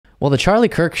Well, the Charlie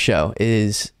Kirk show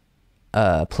is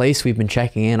a place we've been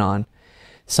checking in on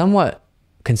somewhat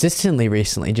consistently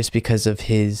recently, just because of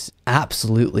his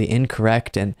absolutely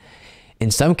incorrect and, in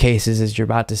some cases, as you're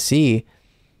about to see,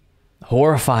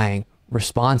 horrifying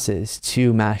responses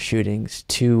to mass shootings,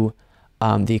 to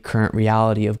the current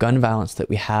reality of gun violence that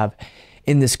we have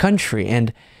in this country.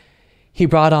 And he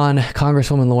brought on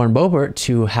Congresswoman Boebert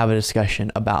to have a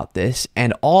discussion about this.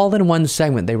 And all in one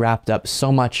segment, they wrapped up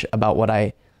so much about what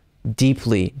I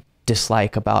deeply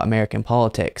dislike about American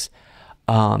politics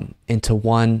into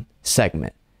one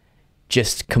segment.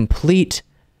 Just complete,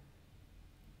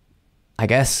 I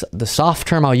guess the soft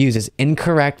term I'll use is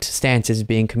incorrect stances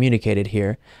being communicated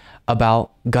here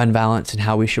about gun violence and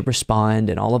how we should respond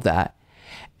and all of that.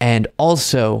 And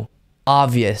also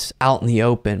obvious, out in the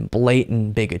open,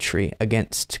 blatant bigotry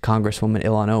against Congresswoman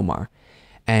Ilhan Omar,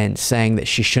 and saying that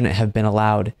she shouldn't have been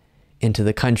allowed into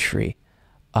the country.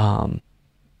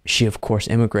 She, of course,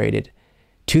 immigrated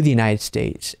to the United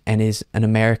States and is an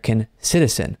American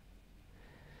citizen.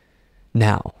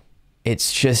 Now,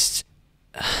 it's just,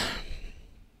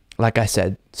 like I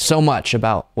said, so much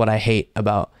about what I hate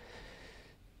about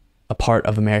a part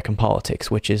of American politics,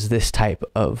 which is this type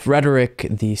of rhetoric,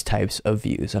 these types of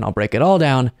views. And I'll break it all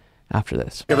down after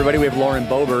this. Hey everybody, we have Lauren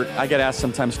Boebert. I get asked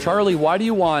sometimes, Charlie, why do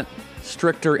you want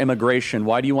stricter immigration?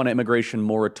 Why do you want an immigration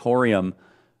moratorium?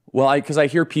 Well, because I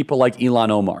hear people like Ilhan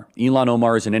Omar. Ilhan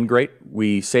Omar is an ingrate.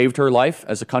 We saved her life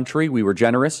as a country. We were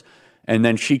generous. And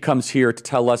then she comes here to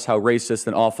tell us how racist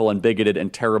and awful and bigoted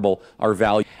and terrible our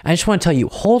values. I just want to tell you,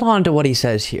 hold on to what he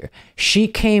says here. She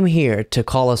came here to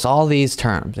call us all these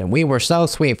terms, and we were so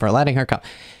sweet for letting her come.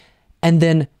 And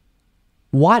then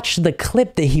watch the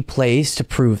clip that he plays to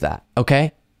prove that,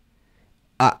 okay?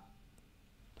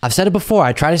 I've said it before.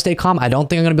 I try to stay calm. I don't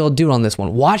think I'm going to be able to do it on this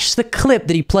one. Watch the clip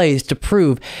that he plays to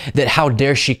prove that how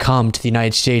dare she come to the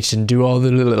United States and do all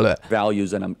the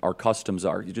values and our customs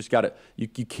are. You just got to, you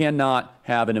cannot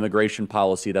have an immigration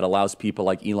policy that allows people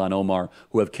like Ilhan Omar,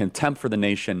 who have contempt for the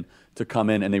nation, to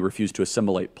come in and they refuse to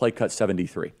assimilate. Play cut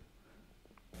 73.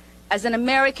 As an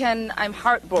American, I'm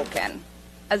heartbroken.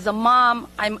 As a mom,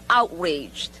 I'm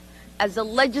outraged. As a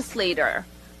legislator,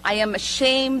 I am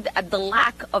ashamed at the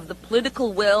lack of the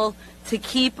political will to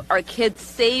keep our kids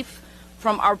safe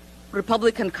from our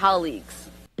Republican colleagues.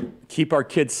 Keep our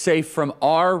kids safe from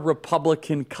our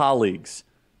Republican colleagues.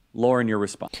 Lauren, your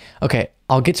response. Okay,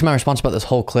 I'll get to my response about this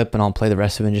whole clip and I'll play the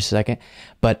rest of it in just a second.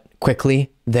 But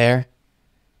quickly there,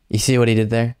 you see what he did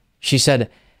there? She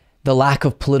said the lack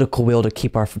of political will to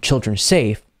keep our children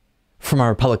safe from our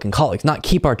Republican colleagues, not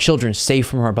keep our children safe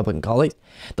from our Republican colleagues,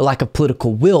 the lack of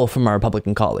political will from our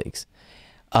Republican colleagues.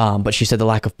 But she said the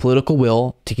lack of political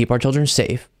will to keep our children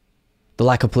safe, the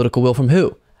lack of political will from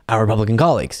who? Our Republican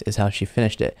colleagues, is how she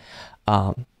finished it.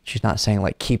 She's not saying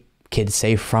like keep kids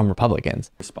safe from Republicans.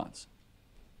 Response.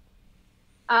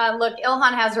 Look,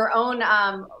 Ilhan has her own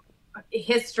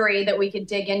history that we could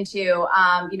dig into.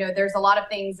 You know, there's a lot of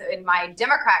things in my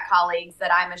Democrat colleagues that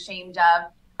I'm ashamed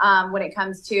of when it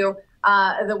comes to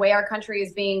the way our country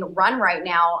is being run right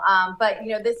now. But,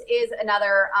 you know, this is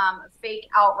another fake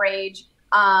outrage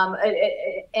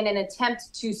in an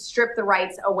attempt to strip the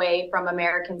rights away from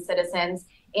American citizens.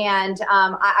 And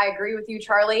I agree with you,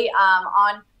 Charlie,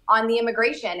 on the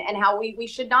immigration and how we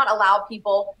should not allow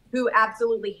people who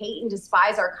absolutely hate and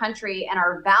despise our country and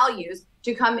our values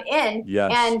to come in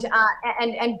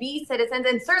and be citizens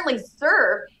and certainly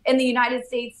serve in the United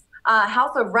States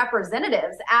House of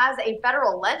Representatives as a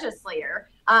federal legislator.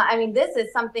 I mean, this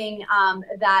is something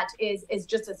that is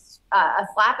just a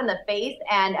slap in the face,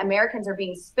 and Americans are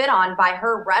being spit on by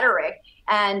her rhetoric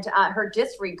and her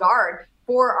disregard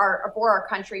for our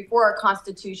country, for our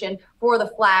Constitution, for the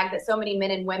flag that so many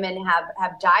men and women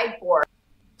have died for.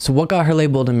 So what got her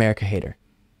labeled America hater?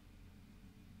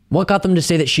 What got them to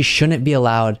say that she shouldn't be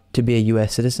allowed to be a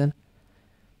U.S. citizen?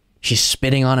 She's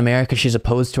spitting on America. She's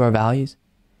opposed to our values.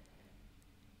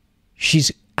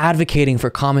 She's advocating for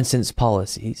common sense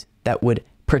policies that would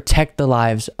protect the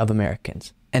lives of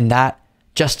Americans. And that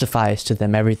justifies to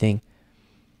them everything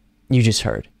you just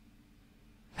heard.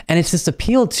 And it's this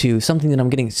appeal to something that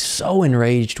I'm getting so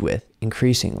enraged with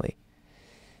increasingly.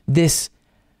 This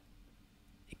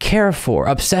care for,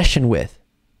 obsession with,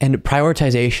 and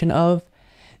prioritization of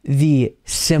the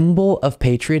symbol of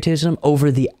patriotism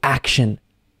over the action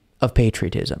of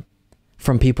patriotism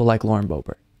from people like Lauren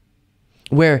Boebert,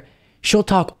 where she'll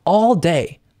talk all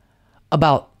day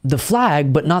about the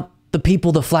flag, but not the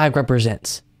people the flag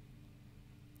represents.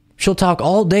 She'll talk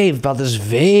all day about this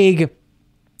vague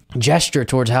gesture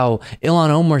towards how Ilhan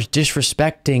Omar's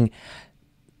disrespecting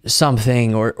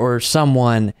something or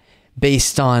someone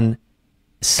based on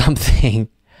something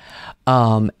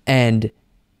and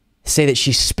say that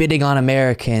she's spitting on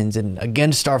Americans and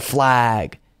against our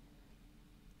flag,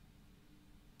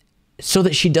 so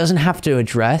that she doesn't have to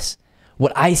address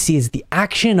what I see as the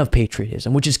action of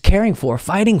patriotism, which is caring for,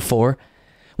 fighting for,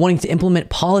 wanting to implement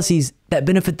policies that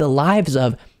benefit the lives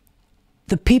of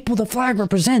the people the flag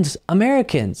represents,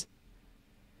 Americans.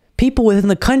 People within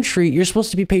the country you're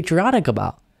supposed to be patriotic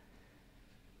about.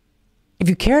 If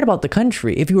you cared about the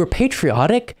country, if you were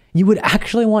patriotic, you would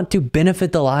actually want to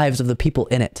benefit the lives of the people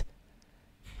in it.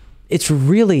 It's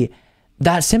really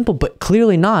that simple, but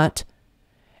clearly not.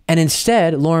 And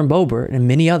instead, Lauren Boebert and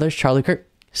many others, Charlie Kirk,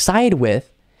 side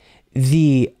with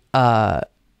the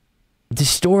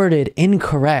distorted,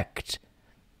 incorrect,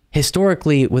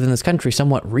 historically within this country,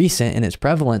 somewhat recent in its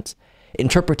prevalence,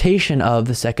 interpretation of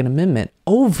the Second Amendment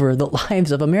over the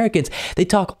lives of Americans. They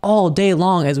talk all day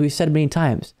long, as we've said many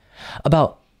times,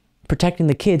 about protecting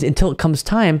the kids until it comes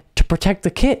time to protect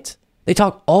the kids. They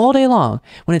talk all day long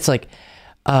when it's like,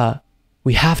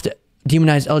 we have to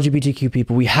demonize LGBTQ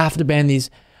people. We have to ban these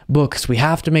books. We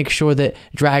have to make sure that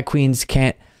drag queens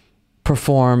can't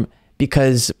perform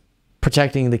because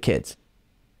protecting the kids.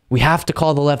 We have to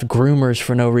call the left groomers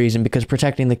for no reason because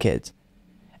protecting the kids.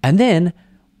 And then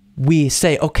we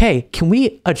say, okay, can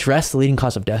we address the leading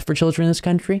cause of death for children in this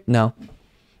country? No.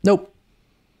 Nope.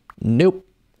 Nope.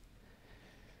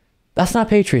 That's not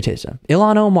patriotism.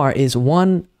 Ilhan Omar is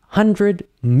 100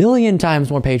 million times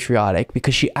more patriotic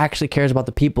because she actually cares about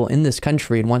the people in this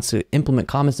country and wants to implement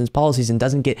common sense policies and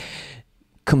doesn't get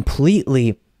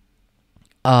completely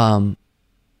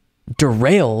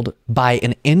derailed by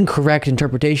an incorrect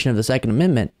interpretation of the Second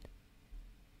Amendment.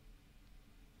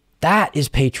 That is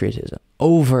patriotism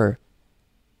over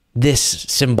this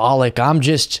symbolic, I'm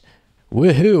just,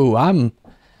 woohoo,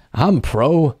 I'm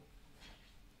pro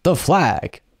the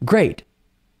flag. Great.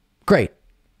 Great.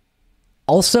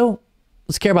 Also,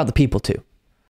 let's care about the people too.